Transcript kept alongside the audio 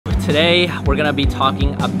today we're gonna be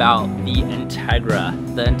talking about the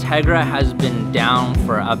Integra. The Integra has been down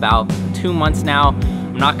for about 2 months now.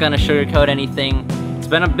 I'm not gonna sugarcoat anything. It's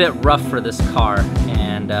been a bit rough for this car,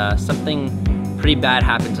 and something pretty bad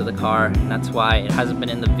happened to the car, and that's why it hasn't been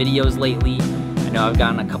in the videos lately. I know I've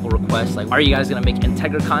gotten a couple requests like, are you guys gonna make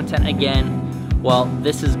Integra content again? Well,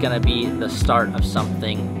 this is gonna be the start of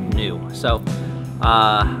something new. So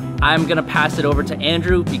I'm gonna pass it over to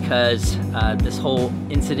Andrew because this whole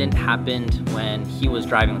incident happened when he was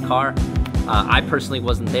driving the car. I personally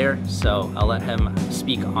wasn't there, so I'll let him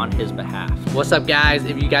speak on his behalf. What's up, guys?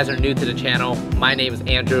 If you guys are new to the channel, my name is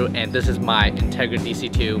Andrew and this is my Integra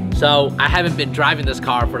DC2. So I haven't been driving this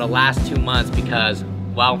car for the last 2 months because,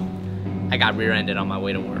 well, I got rear-ended on my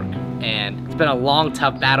way to work. And it's been a long,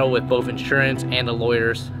 tough battle with both insurance and the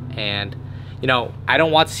lawyers. And you know, I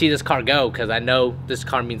don't want to see this car go because I know this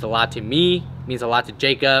car means a lot to me, means a lot to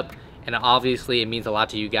Jacob, and obviously it means a lot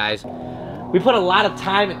to you guys. We put a lot of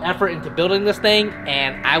time and effort into building this thing,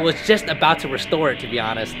 and I was just about to restore it, to be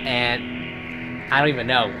honest, and I don't even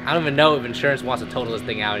know. I don't even know if insurance wants to total this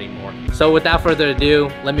thing out anymore. So without further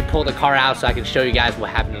ado, let me pull the car out so I can show you guys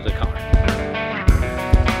what happened to the car.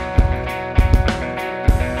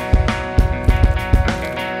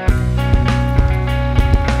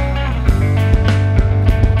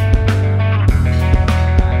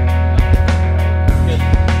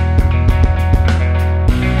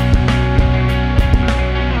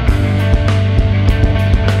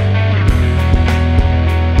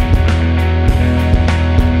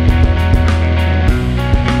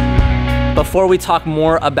 Before we talk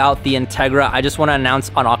more about the Integra, I just want to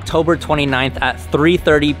announce on October 29th at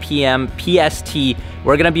 3:30 p.m. PST,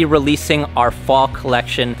 we're going to be releasing our fall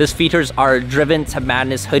collection. This features our Driven to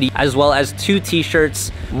Madness hoodie, as well as 2 t-shirts,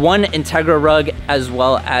 1 Integra rug, as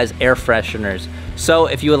well as air fresheners. So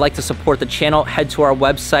if you would like to support the channel, head to our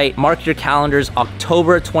website, mark your calendars,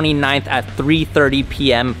 October 29th at 3:30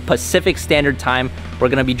 p.m. Pacific Standard Time. We're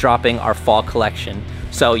going to be dropping our fall collection.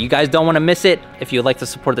 So you guys don't want to miss it. If you'd like to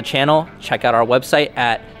support the channel, check out our website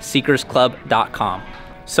at seikersclub.com.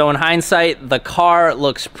 So in hindsight, the car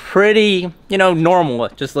looks pretty, you know, normal.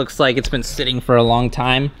 It just looks like it's been sitting for a long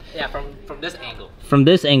time. Yeah, from this angle. From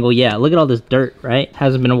this angle, yeah. Look at all this dirt, right?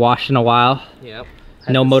 Hasn't been washed in a while. Yep.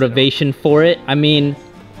 No motivation for it. I mean,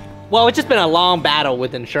 well, it's just been a long battle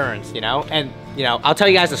with insurance, you know? And, you know, I'll tell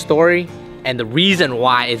you guys a story and the reason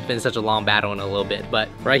why it's been such a long battle in a little bit. But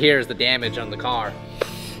right here is the damage on the car.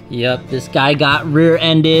 Yep, this guy got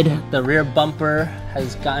rear-ended. The rear bumper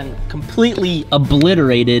has gotten completely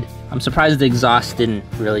obliterated. I'm surprised the exhaust didn't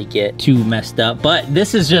really get too messed up, but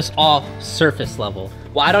this is just all surface level.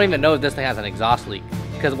 Well, I don't even know if this thing has an exhaust leak,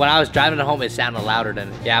 because when I was driving it home, it sounded louder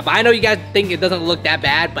than it. Yeah, but I know you guys think it doesn't look that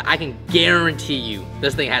bad, but I can guarantee you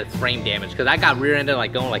this thing had frame damage, because I got rear-ended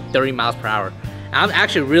like going like 30 miles per hour. And I'm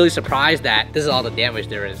actually really surprised that this is all the damage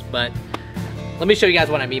there is, but let me show you guys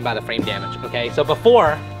what I mean by the frame damage, okay? So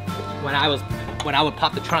before, when I would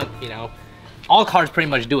pop the trunk, you know, all cars pretty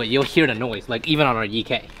much do it. You'll hear the noise, like even on our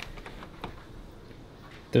EK.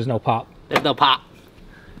 There's no pop. There's no pop.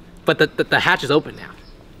 But the hatch is open now.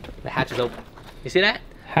 The hatch is open. You see that?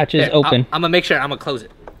 Hatch is open. I'm gonna make sure, I'm gonna close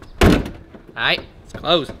it. All right, it's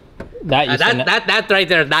closed. That right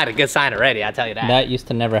there is not a good sign already, I'll tell you that. That used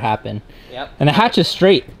to never happen. Yep. And the hatch is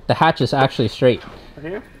straight. The hatch is actually straight. Right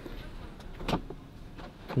here?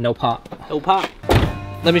 No pop. No pop.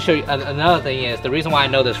 Let me show you, another thing is, the reason why I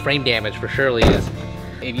know there's frame damage for surely is,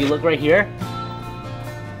 if you look right here,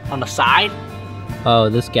 on the side. Oh,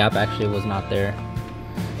 this gap actually was not there.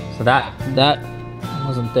 So that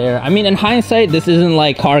wasn't there. I mean, in hindsight, this isn't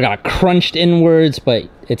like car got crunched inwards, but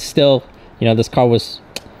it's still, you know, this car was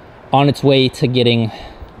on its way to getting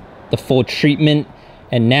the full treatment,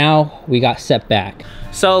 and now we got set back.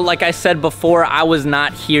 So like I said before, I was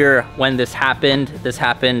not here when this happened. This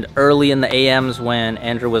happened early in the AMs when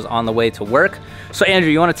Andrew was on the way to work. So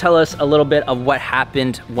Andrew, you want to tell us a little bit of what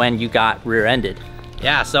happened when you got rear-ended?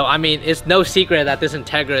 Yeah, so I mean, it's no secret that this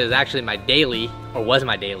Integra is actually my daily, or was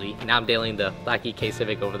my daily. Now I'm dailying the Black EK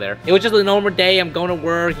Civic over there. It was just a normal day. I'm going to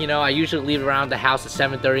work, you know, I usually leave around the house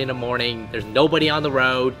at 7:30 in the morning. There's nobody on the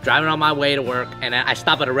road, driving on my way to work, and I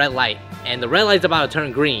stop at a red light. And the red light's about to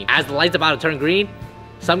turn green. As the light's about to turn green,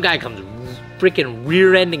 some guy comes freaking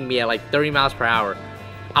rear-ending me at like 30 miles per hour.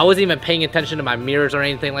 I wasn't even paying attention to my mirrors or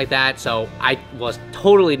anything like that, so I was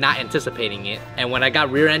totally not anticipating it. And when I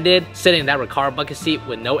got rear-ended, sitting in that Recaro bucket seat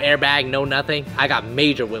with no airbag, no nothing, I got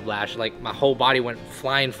major whiplash. Like my whole body went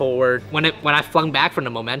flying forward. When I flung back from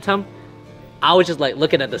the momentum, I was just like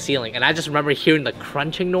looking at the ceiling, and I just remember hearing the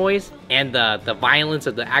crunching noise and the violence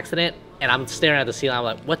of the accident. and I'm staring at the ceiling. I'm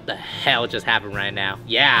like, what the hell just happened right now?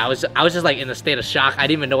 Yeah, I was just like in a state of shock. I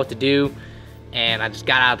didn't even know what to do. And I just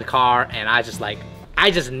got out of the car and I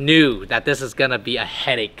just knew that this is gonna be a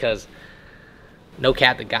headache because no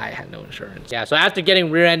cap, the guy had no insurance. Yeah, so after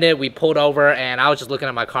getting rear-ended, we pulled over and I was just looking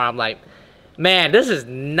at my car. I'm like, man, this is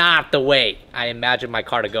not the way I imagined my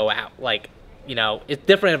car to go out. Like, you know, it's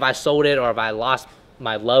different if I sold it or if I lost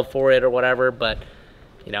my love for it or whatever, but,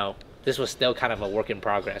 you know, this was still kind of a work in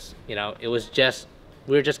progress. You know, it was just,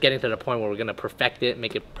 we were just getting to the point where we're gonna perfect it,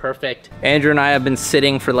 make it perfect. Andrew and I have been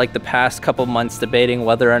sitting for like the past couple months debating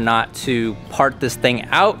whether or not to part this thing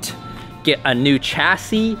out, get a new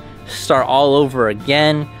chassis, start all over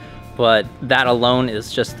again, but that alone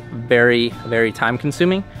is just very, very time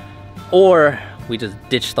consuming. Or we just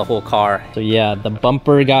ditched the whole car. So yeah, the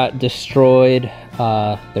bumper got destroyed.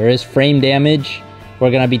 There is frame damage.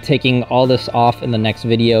 We're gonna be taking all this off in the next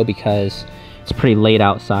video because it's pretty late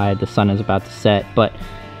outside. The sun is about to set, but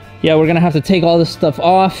yeah, we're gonna have to take all this stuff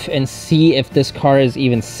off and see if this car is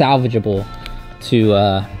even salvageable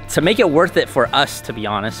to make it worth it for us, to be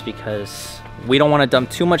honest, because we don't want to dump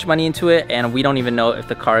too much money into it, and we don't even know if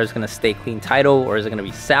the car is going to stay clean title or is it going to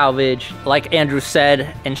be salvaged. Like Andrew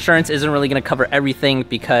said, insurance isn't really going to cover everything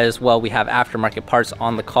because, well, we have aftermarket parts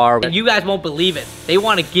on the car. And you guys won't believe it. They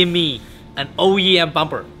want to give me an OEM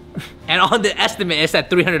bumper. And on the estimate, it's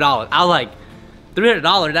at $300. I was like,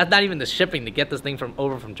 $300? That's not even the shipping to get this thing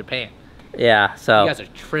over from Japan. Yeah, so you guys are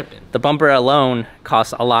tripping. The bumper alone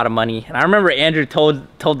costs a lot of money. And I remember Andrew told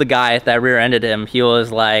the guy that rear-ended him, he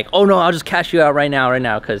was like, oh no, I'll just cash you out right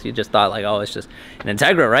now, because he just thought like, oh, it's just an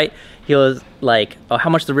Integra, right? He was like, oh, how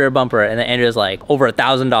much the rear bumper? And then Andrew's like, over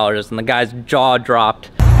 $1,000, and the guy's jaw dropped.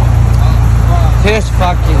 This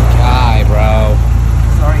fucking guy, bro.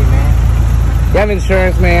 Sorry, man. You have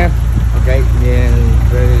insurance, man? Okay, yeah.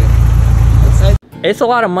 It's a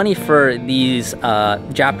lot of money for these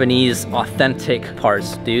Japanese authentic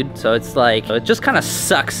parts, dude. So it's like, it just kind of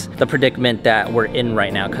sucks the predicament that we're in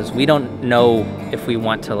right now because we don't know if we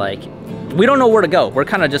want to we don't know where to go. We're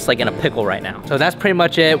kind of just like in a pickle right now. So that's pretty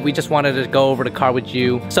much it. We just wanted to go over the car with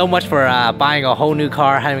you. So much for buying a whole new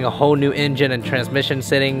car, having a whole new engine and transmission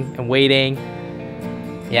sitting and waiting.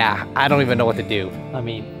 Yeah, I don't even know what to do. I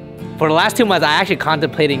mean, for the last 2 months, I actually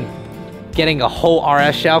contemplating getting a whole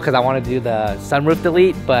RS shell because I want to do the sunroof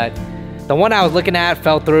delete, but the one I was looking at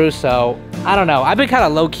fell through, so I don't know. I've been kind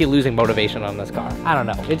of low-key losing motivation on this car. I don't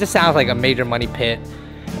know. It just sounds like a major money pit,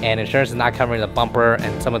 and insurance is not covering the bumper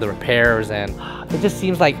and some of the repairs, and it just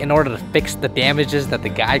seems like in order to fix the damages that the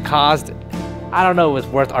guy caused, I don't know if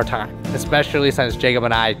it's worth our time, especially since Jacob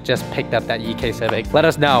and I just picked up that EK Civic. Let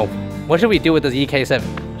us know. What should we do with this EK Civic?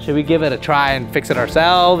 Should we give it a try and fix it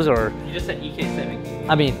ourselves, or? You just said EK Civic.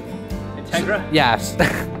 I mean, Integra? Yes,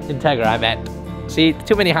 Integra, I meant. See,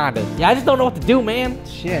 too many Hondas. Yeah, I just don't know what to do, man.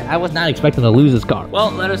 Shit, I was not expecting to lose this car. Well,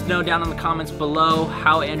 let us know down in the comments below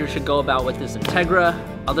how Andrew should go about with this Integra.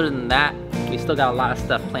 Other than that, we still got a lot of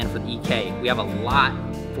stuff planned for the EK. We have a lot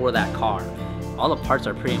for that car. All the parts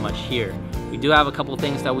are pretty much here. We do have a couple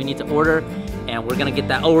things that we need to order, and we're gonna get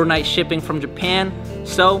that overnight shipping from Japan.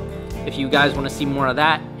 So, if you guys wanna see more of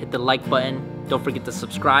that, hit the like button. Don't forget to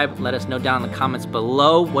subscribe. Let us know down in the comments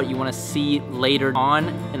below what you want to see later on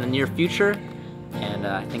in the near future. And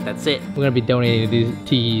I think that's it. We're going to be donating these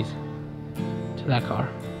tees to that car.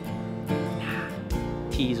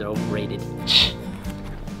 Tees are overrated.